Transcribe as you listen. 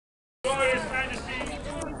glorious majesty,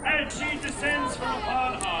 and she descends from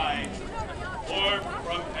upon high. Or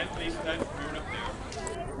from at least that moon up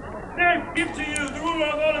there. Now give to you the ruler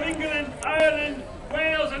of all of England, Ireland,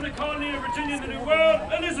 Wales, and the colony of Virginia in the New World,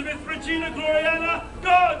 Elizabeth Regina Gloriana.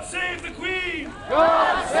 God save the Queen!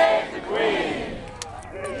 God save the Queen!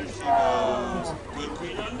 There she goes. Good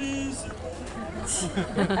Queen Elizabeth.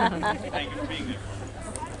 Thank you for being there.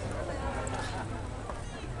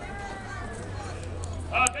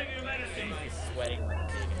 Thank you, Your Majesty. Sweating like a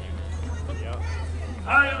pig in here.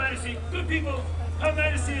 Your Majesty, good people, Her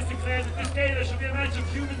Majesty has declared that this day there shall be a match of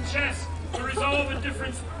human chess to resolve a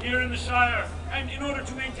difference here in the Shire, and in order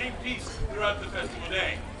to maintain peace throughout the festival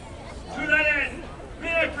day. To that end,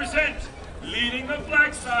 may I present, leading the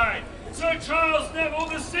black side, Sir Charles Neville,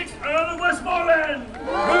 the 6th Earl of Westmoreland!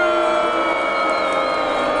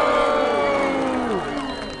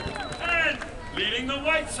 And leading the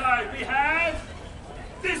white side, we have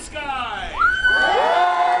this guy!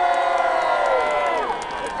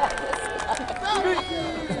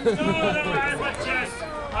 No,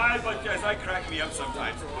 I but jest. I crack me up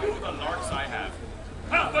sometimes. What the larks I have.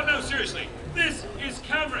 But no, seriously, this is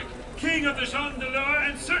Camric, king of the Chandelure,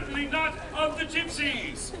 and certainly not of the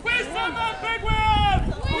Gypsies. Wisdom of Bigwell!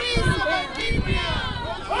 Wisdom of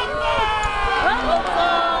Bigwell!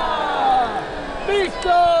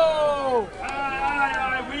 Beasto!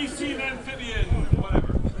 Aye, we see the amphibian,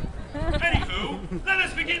 whatever. Anywho, let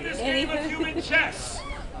us begin this game of human chess.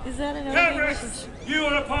 Is that an Camric, you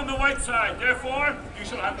are upon the white side, therefore, you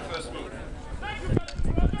shall have the first move. Thank you,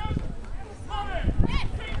 brothers. Mommy!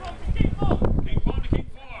 King pawn to king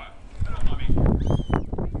 4. Hello, Mommy.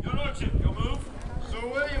 Your lordship, your move. Sir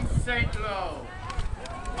William St. Lo.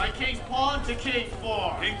 My king's pawn to king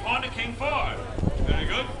 4. King pawn to king 4. Very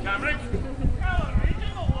good. Camric.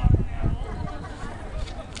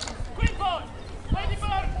 Queen pawn! Lady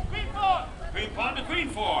pawn! Queen pawn! Queen pawn to queen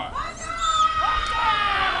 4.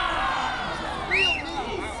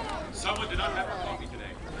 Someone did not have her coffee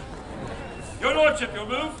today. Your lordship, your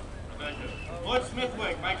move. Thank you. Lord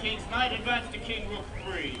Smithwick, my king's knight advanced to king rook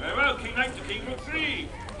 3. Very well, king knight to king rook 3.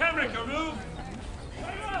 Camric, your move.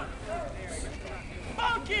 Very well.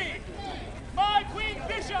 Monkey! My queen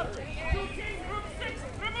bishop to king rook 6.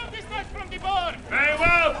 Remove this knight from the board. Very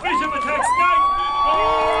well, bishop attacks knight.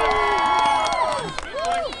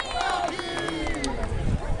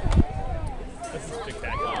 This is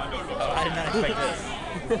spectacular. Oh, I did not expect this.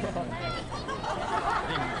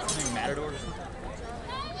 Something Matador or something?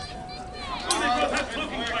 Oh, they both have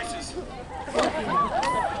cloaking devices.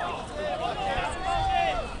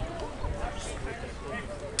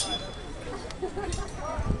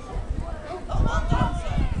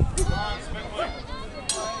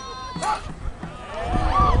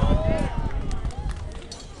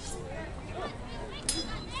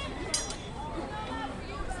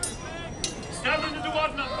 Stab into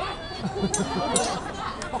Duwadna.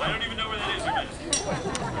 I don't even know where that is, Your Majesty.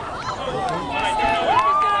 But I do know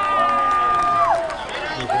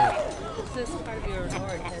This is part of your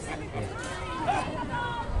reward, isn't it?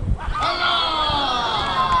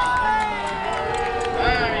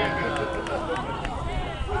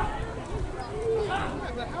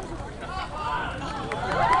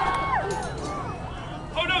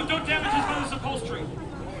 Oh no, don't damage his mother's upholstery.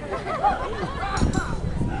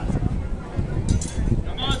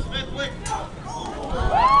 Come on, Smithwick.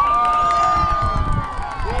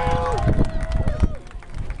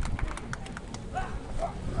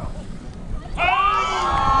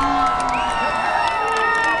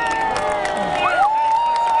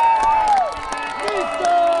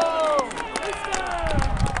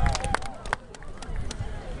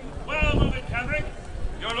 Well, move it, Camric.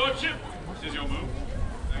 Your lordship, this is your move.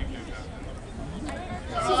 Thank you,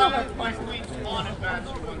 Captain. My queen's pawn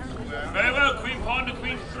advanced to 1 square. Very well, queen pawn to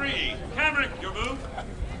queen 3. Camric, your move.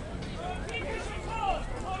 King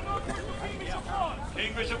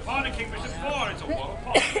bishop pawn to king bishop 4. It's a wall of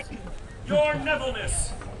pawns. Your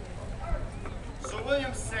Neville-ness. Sir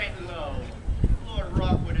William St. Lo. Lord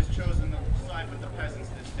Rockwood has chosen to side with the peasants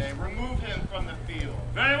this day. Remove him from the field.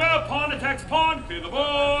 Very well, pawn attacks pawn. Clear the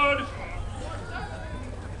board.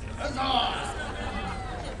 Come on!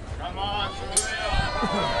 Come on, Sir William!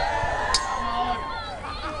 Come on!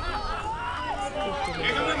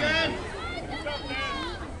 Kick him again!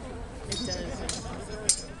 It does.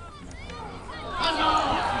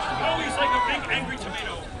 Oh, he's like a big angry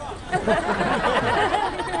tomato.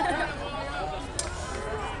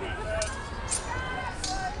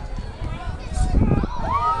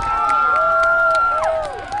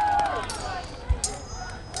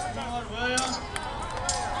 Come on, William!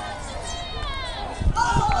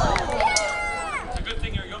 It's a good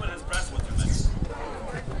thing you're human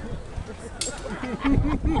He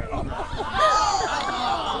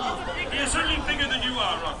is certainly bigger than you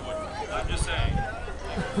are, Rockwood. I'm just saying.